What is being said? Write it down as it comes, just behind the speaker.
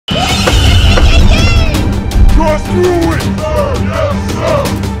Do it!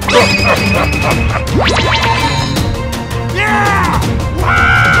 Yeah!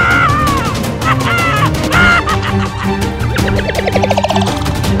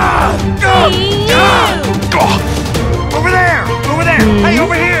 Over there! Over there! Hey,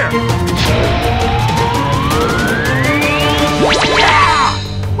 over here! Yeah!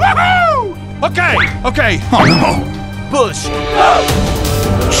 Woohoo! Okay, okay. Oh no. Push.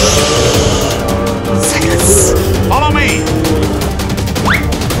 Seconds. Follow me.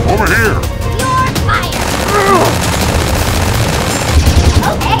 Over here. You're fired.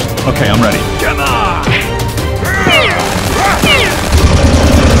 Okay. Okay, I'm ready. Come on.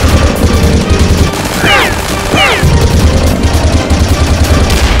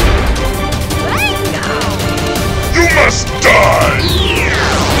 You must die!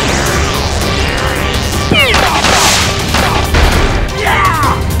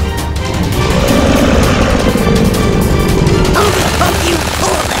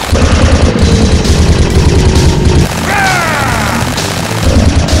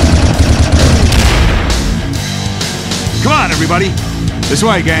 Come on, everybody. This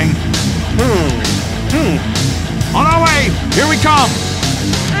way, gang. On our way. Here we come.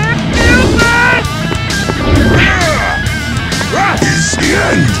 It's the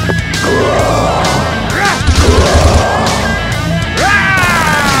end!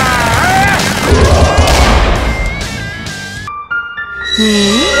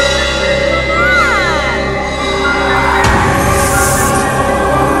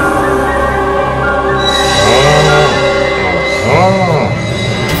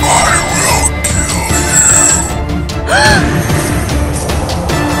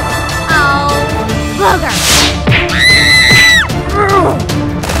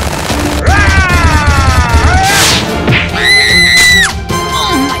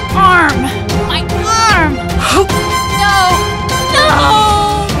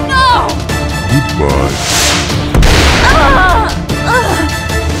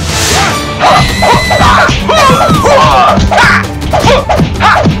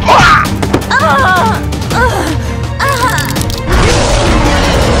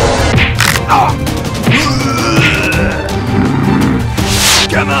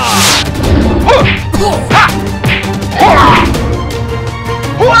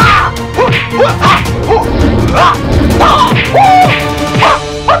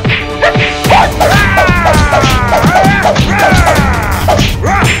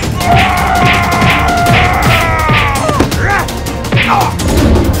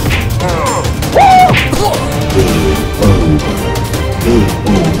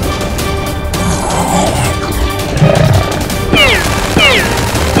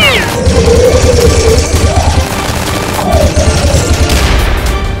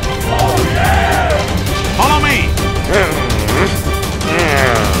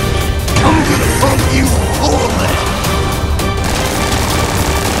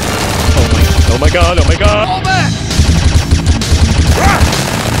 Oh my god, oh my god! Fall back!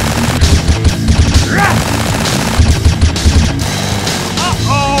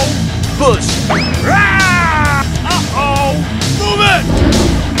 Uh-oh! Push! Uh-oh! Move it!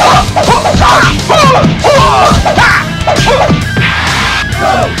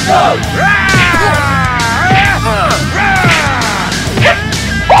 Go, go!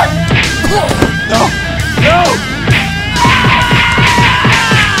 No! No!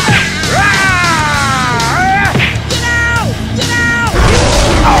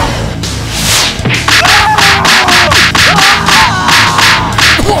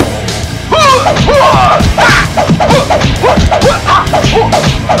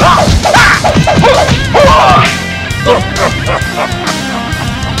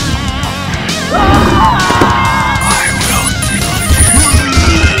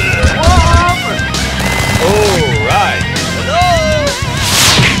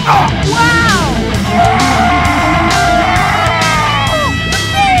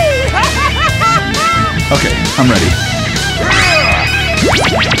 Okay, I'm ready.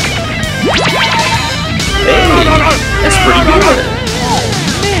 Hey, that's pretty good.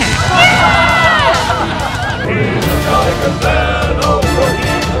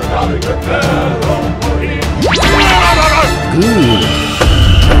 Good.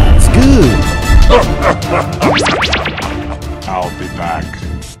 That's good. I'll be back.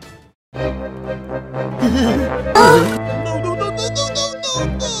 Ah!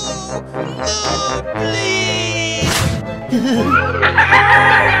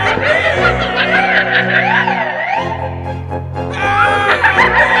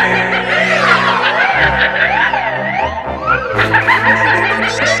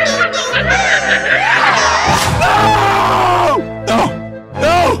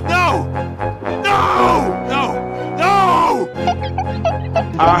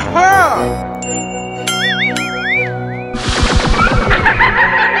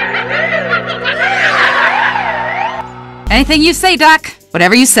 Anything you say, Doc.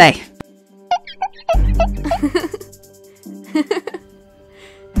 Whatever you say.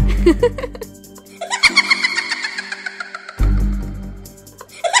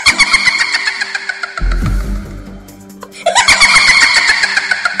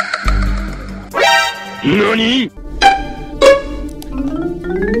 NANI?!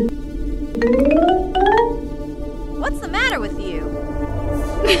 What's the matter with you?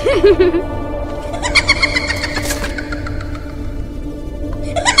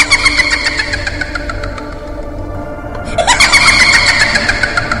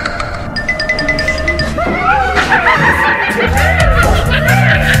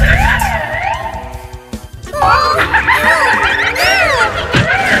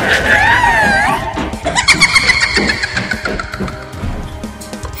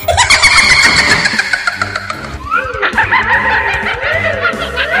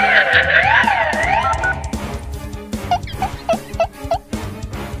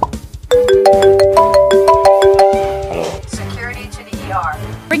 Security to the ER.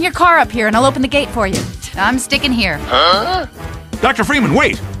 Bring your car up here and I'll open the gate for you. I'm sticking here. Huh? Dr. Freeman,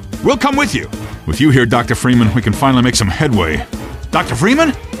 wait! We'll come with you. With you here, Dr. Freeman, we can finally make some headway. Dr.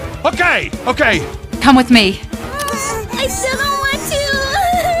 Freeman? Okay, okay. Come with me. I still don't want to.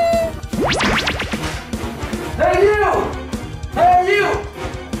 Hey you! Hey you!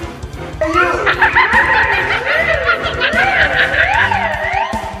 Hey you!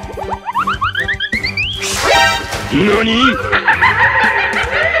 NANI?!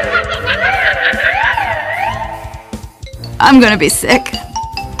 I'm gonna be sick.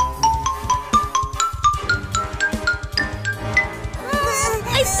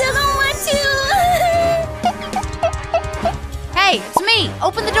 I still don't want to. Hey, it's me.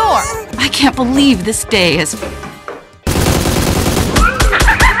 Open the door. I can't believe this day is...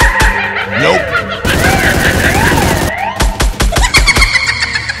 Nope.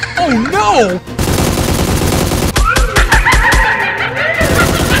 Oh no!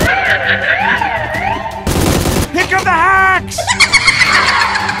 Here come the hacks!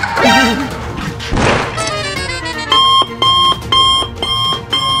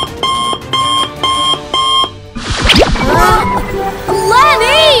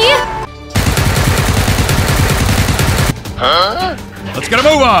 Lenny! Huh? Let's get a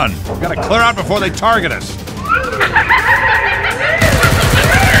move on. We gotta clear out before they target us.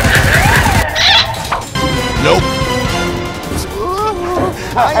 Nope.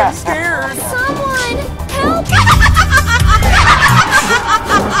 I am scared! Someone help!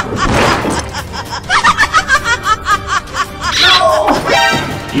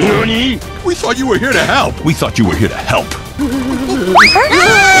 NANI?! We thought you were here to help. We thought you were here to help.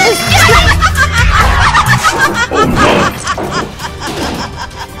 Oh no!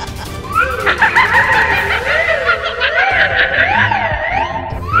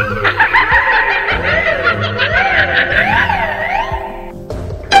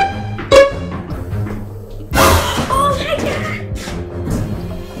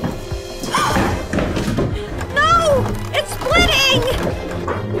 No! It's splitting!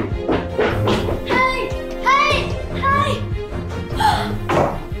 Hey! Hey! Hey!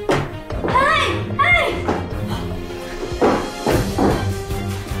 Hey! Hey!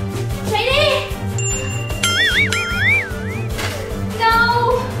 JD! No!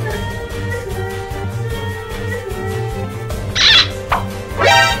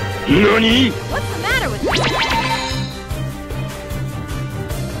 NANI?! What's the matter with you?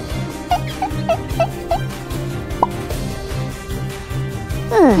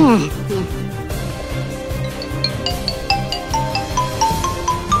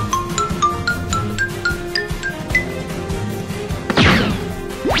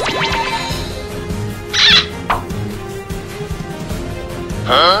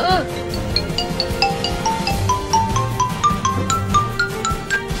 Huh?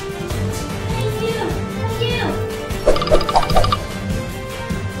 Thank you! Thank you!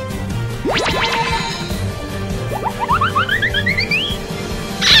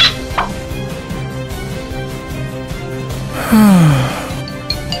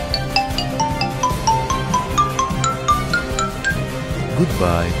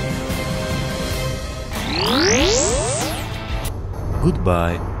 Goodbye.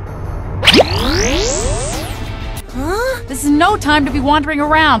 Goodbye. Huh? This is no time to be wandering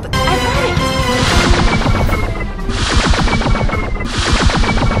around. I got it.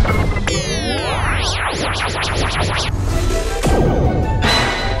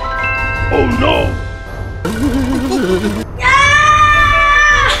 Oh no!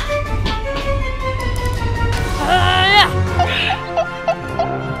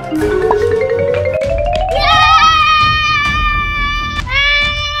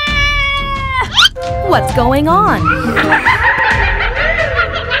 what's going on.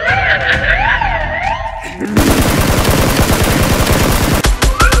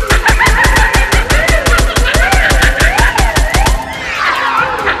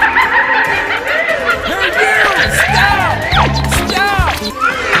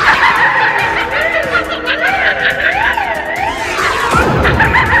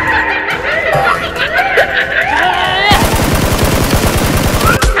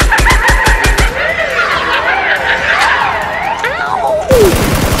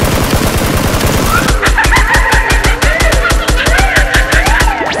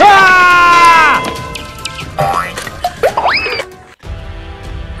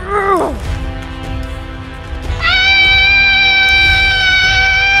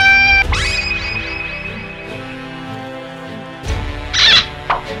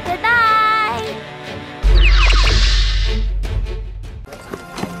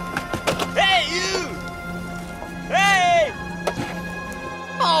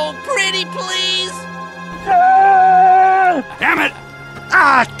 Damn it!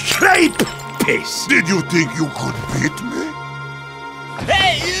 Ah, crepe! Piss! Did you think you could beat me?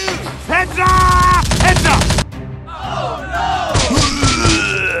 Hey, you! Heads up! Heads up!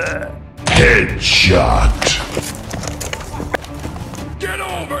 Headshot! Get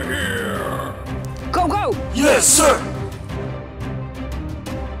over here! Go, go! Yes, sir!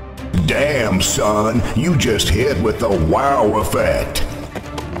 Damn, son, you just hit with the wow effect.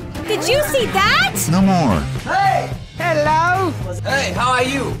 Did you see that? No more. Hey! Hello! Hey, how are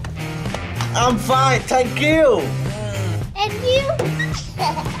you? I'm fine, thank you. And you?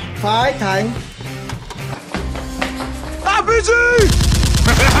 Fine, thanks. I'm busy!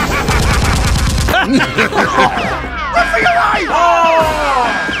 Run for your life!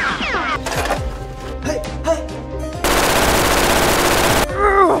 Hey, hey!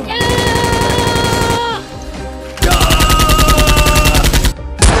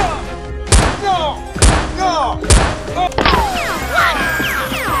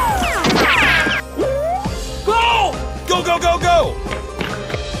 Go, go, go, go!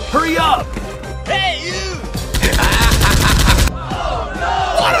 Hurry up! Hey, you!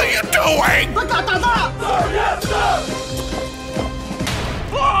 What are you doing?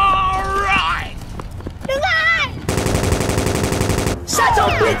 All right! Shut your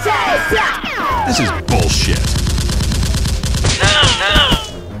bitch ass! This is bullshit.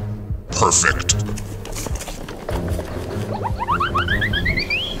 Perfect.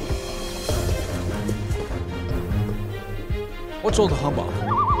 What's all the hubbub?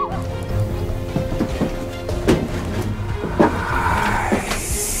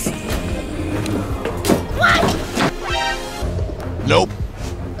 Nope.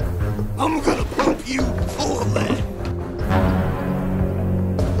 I'm gonna pump you full of that.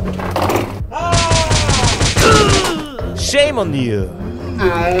 Shame on you.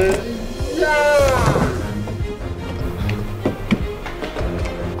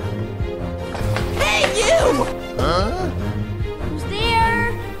 Hey, you! Huh? Who's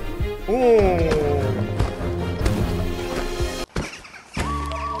there?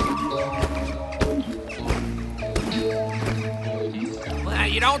 Well,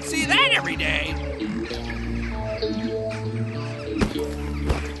 you don't see that every day.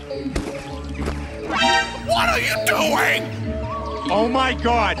 What are you doing? Oh my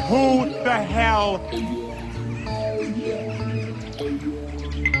God, who the hell?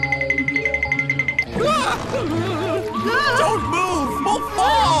 Don't move! We'll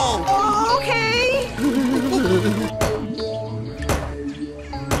fall! Okay.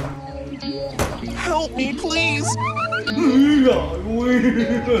 Help me, please!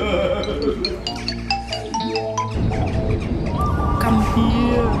 Come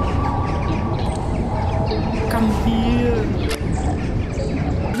here. Come here.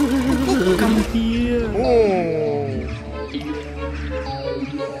 Come here.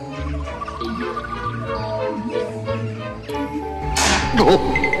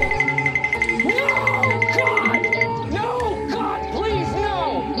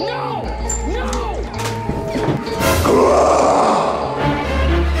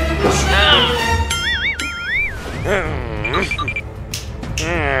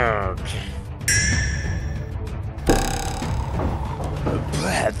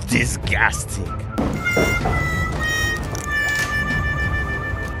 Disgusting.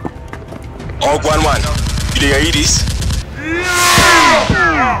 Oh, 1-1. You didn't eat this?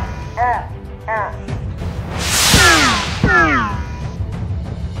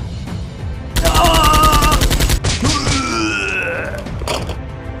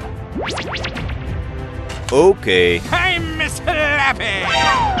 Okay. Hey, Miss Lappy!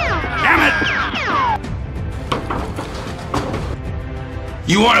 Damn it!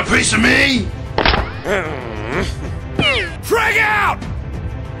 You want a piece of me? Frag out!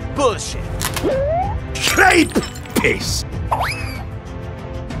 Bullshit. Straight piss!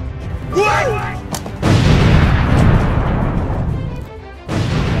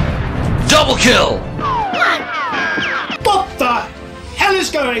 Double kill! What the hell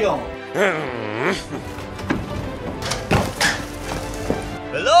is going on?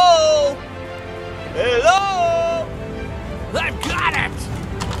 Hello? Hello? I've got it!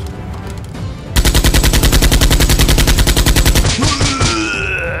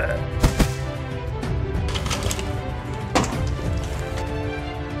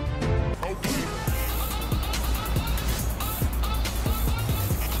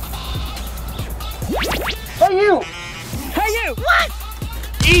 Hey you! Hey, you! What?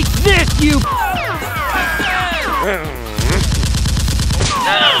 Eat this, you!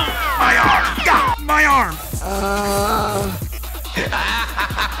 My arm! God, my arm!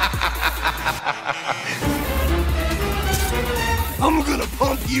 I'm gonna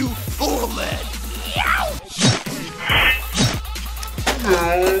pump you full of lead.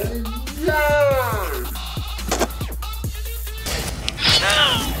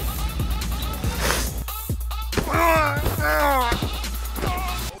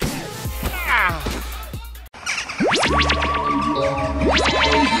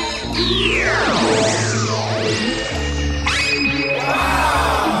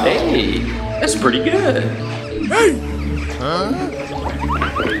 Hey, that's pretty good.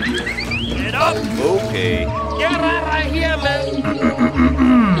 Get up! Okay. Get right here, man!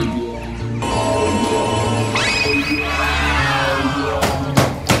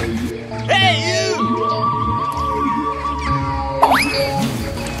 Hey, you!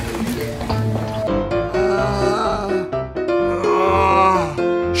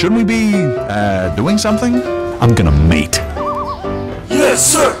 Shouldn't we be, doing something? I'm gonna mate.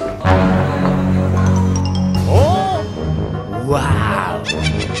 Yes, sir! Oh! Wow!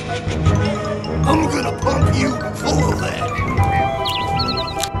 I'm gonna pump you full of lead.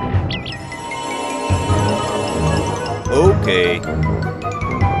 Okay.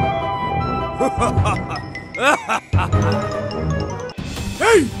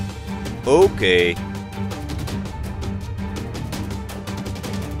 Hey! Okay.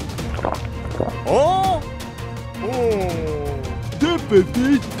 Oh!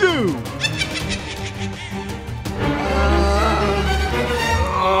 Dippity-doo!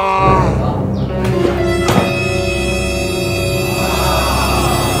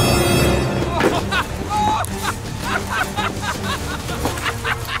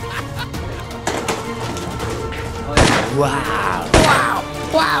 Wow! Wow!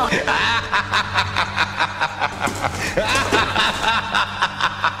 Wow!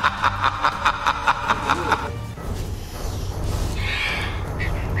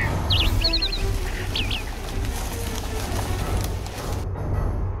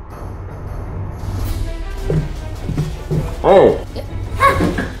 Oh.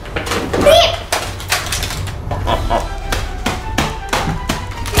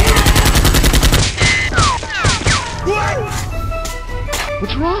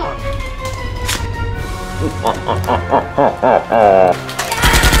 What's wrong?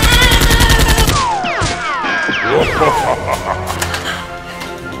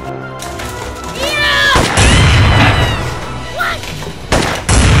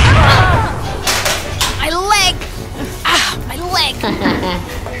 My leg! Ah, my leg!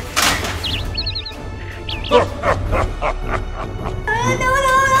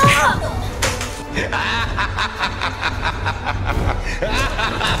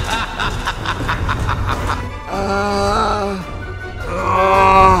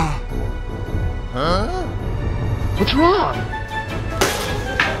 What's wrong?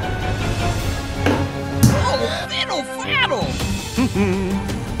 Fiddle faddle!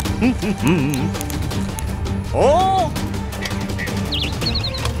 Oh!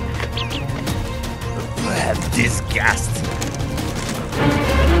 Disgusting!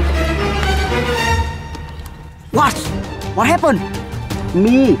 What? What happened?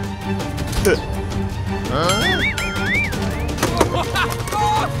 Me.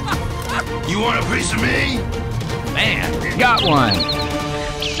 You want a piece of me? Man! Got one!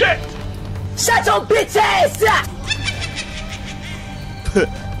 Shit! Shut your bitch ass up!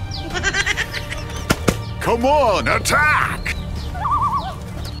 Come on, attack!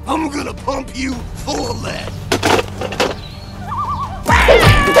 I'm gonna pump you full of lead.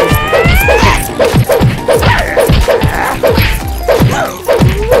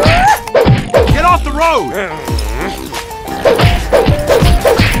 Get off the road!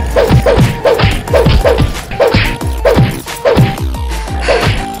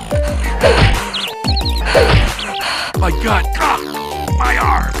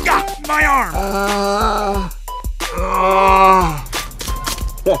 my arm!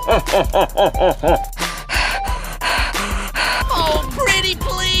 Oh, pretty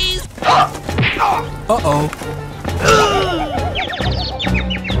please! Uh-oh.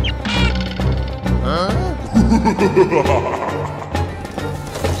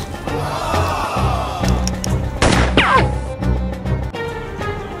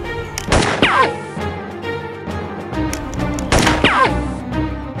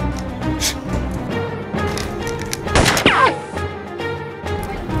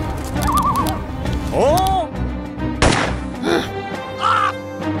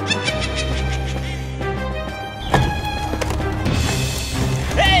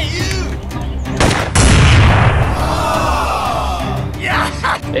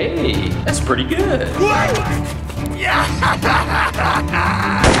 Hey, that's pretty good. What?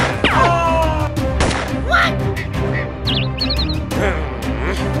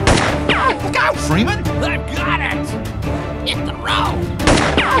 Look out, Freeman! I got it! Hit the road!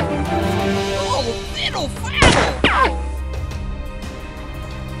 Oh, fiddle faddle!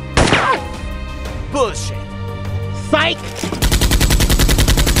 Bullshit! Psych!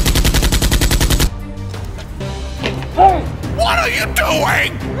 What are you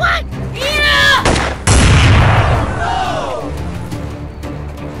doing? What? Yeah!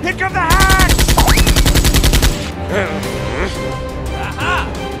 Pick up the hatch!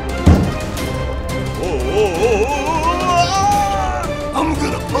 I'm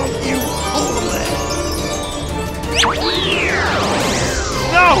gonna pump you full of lead.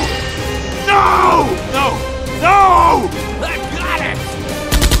 No! No! No! No! I got it!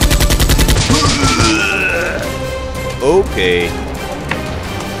 Okay.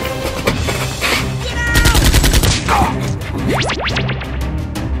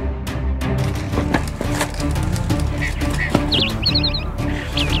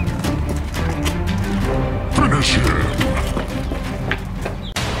 Finish him.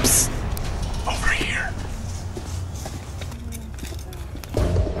 Over here.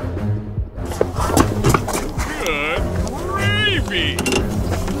 Good gravy.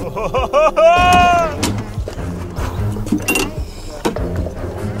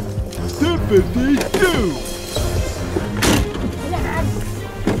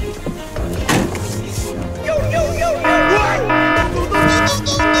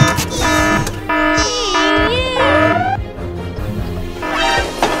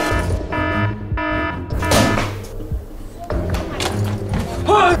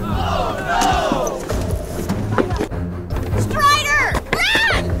 Strider!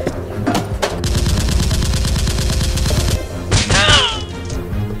 Run!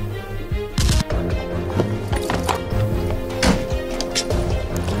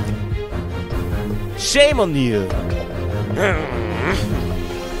 Shame on you.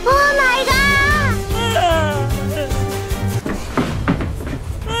 Oh my god!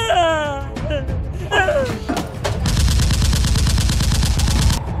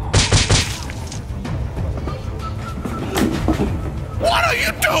 What are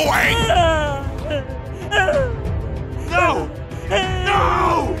you doing? No! No!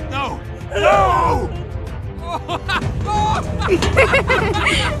 No! No!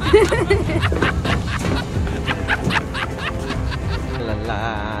 La la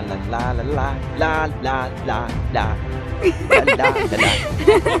la la la la la la la la la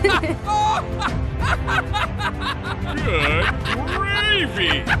Good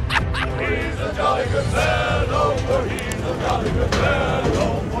gravy. He's a jolly good fellow, for he's a jolly good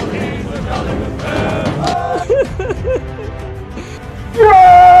fellow, for he's a jolly good fellow.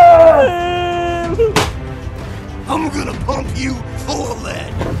 I'm gonna pump you full of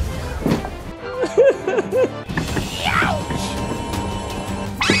lead.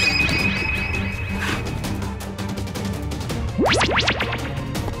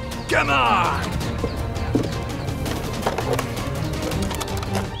 Come on!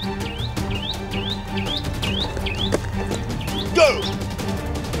 Go!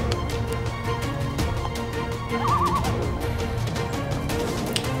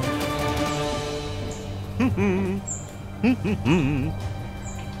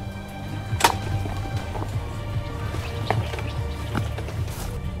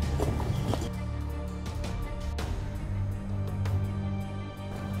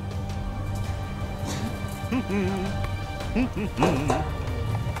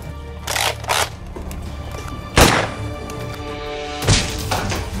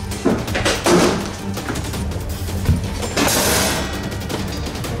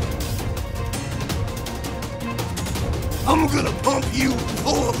 I'm gonna pump you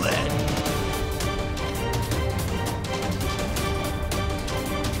full of lead.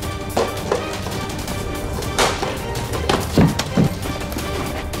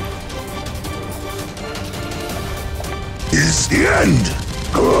 hand.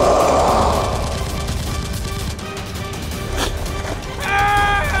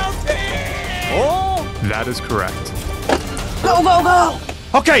 That is correct. Go, go, go!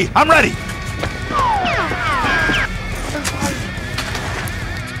 Okay, I'm ready.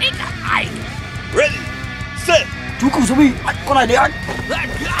 Take a hike. Ready, set. Chú cùng zombie, anh con này đi anh. I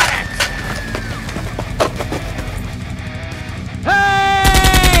got it.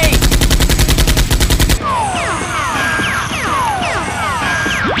 Hey!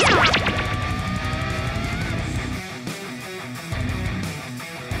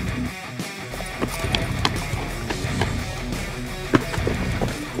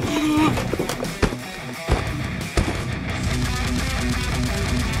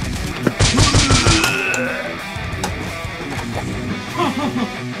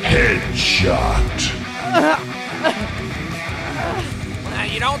 Headshot.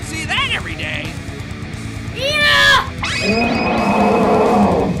 You don't see that every day. Yeah!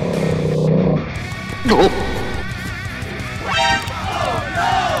 Go,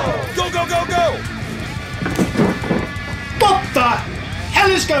 go, go, go! What the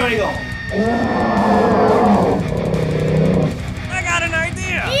hell is going on? I got an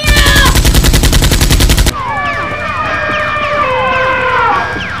idea.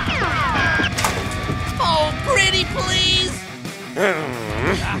 Oh, pretty please.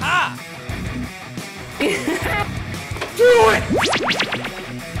 Aha! Do it!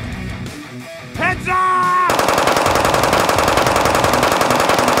 Heads up!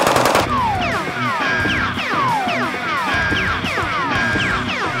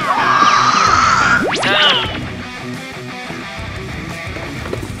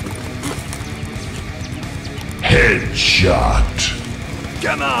 Headshot.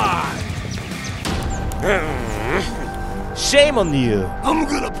 Come on! Shame on you. I'm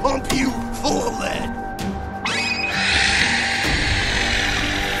gonna pump you full of lead.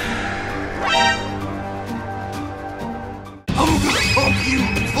 I'm gonna pump you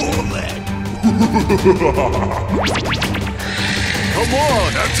full of lead. Come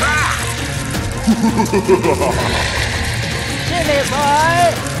on, attack! Jimmy boy!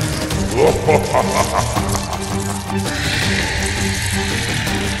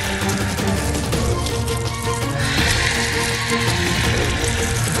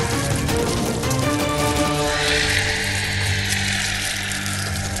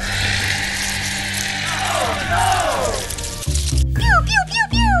 Pew, pew, pew,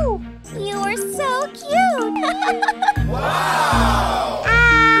 pew! You are so cute! Wow!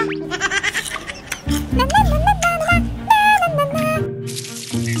 Na, na, na, na, na, na, na, na, na.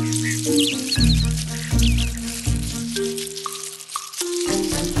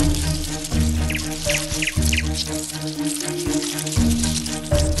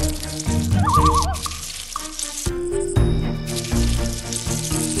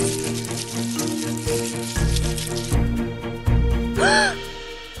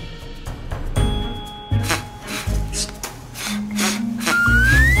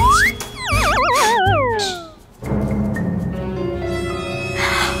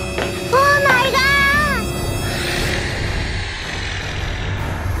 Oh my god!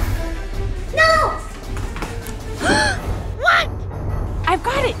 No! What? I've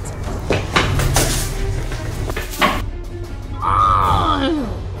got it!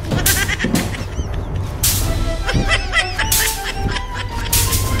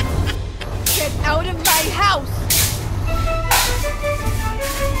 Get out of my house!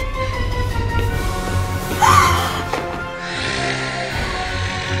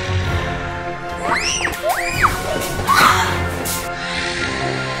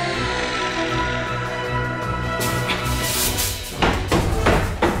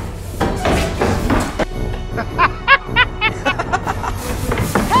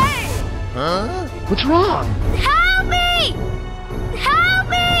 What's wrong? Help me! Help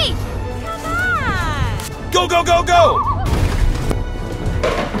me! Come on! Go, go, go, go!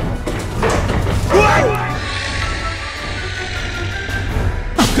 Oh,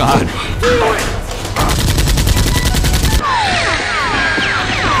 God.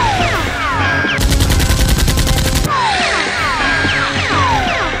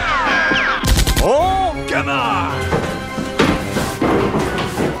 Oh, come on!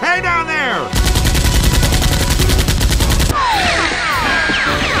 Hey, down there!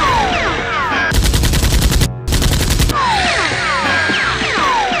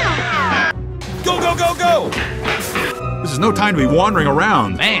 Go, go, go, go! This is no time to be wandering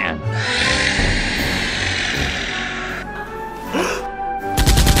around. Man.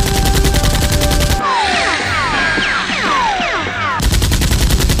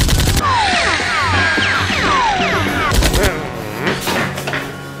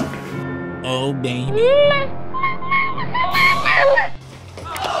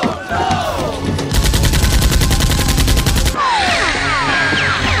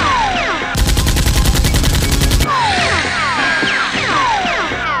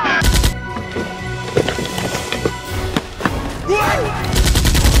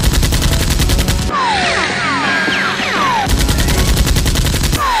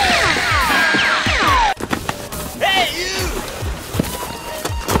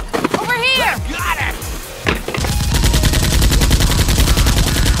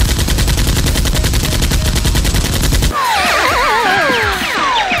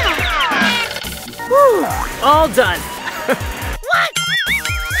 All done. What?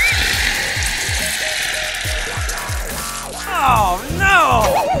 Oh, no!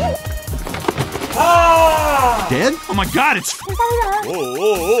 Dead? Oh my god, it's...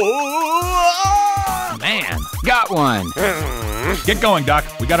 Man. Got one. Get going, Doc.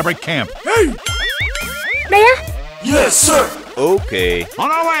 We gotta break camp. Hey! Maya? Yes, sir. Okay.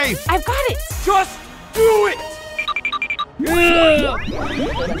 On our way! I've got it. Just do it.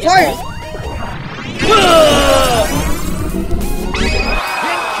 Fire!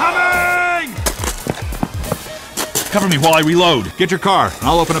 Incoming! Cover me while I reload. Get your car, and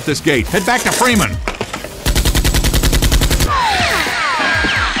I'll open up this gate. Head back to Freeman.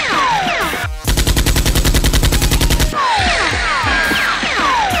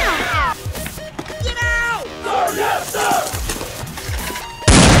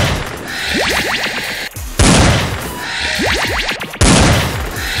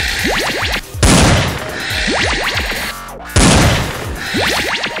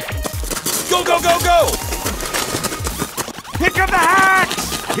 Go, go, go, go! Here come the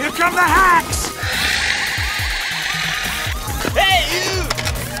hacks! Here come the hacks! Hey, you!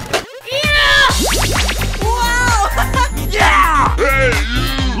 Yeah! Wow! Yeah! Hey,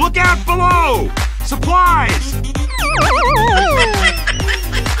 Look out below! Supplies!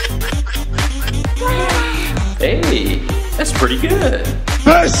 Hey, that's pretty good.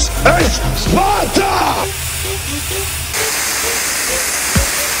 This is Sparta!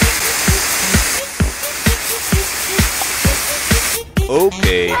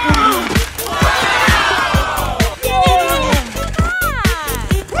 Okay.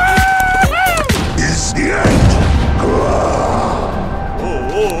 Is the end.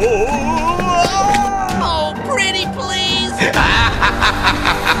 Oh, pretty please!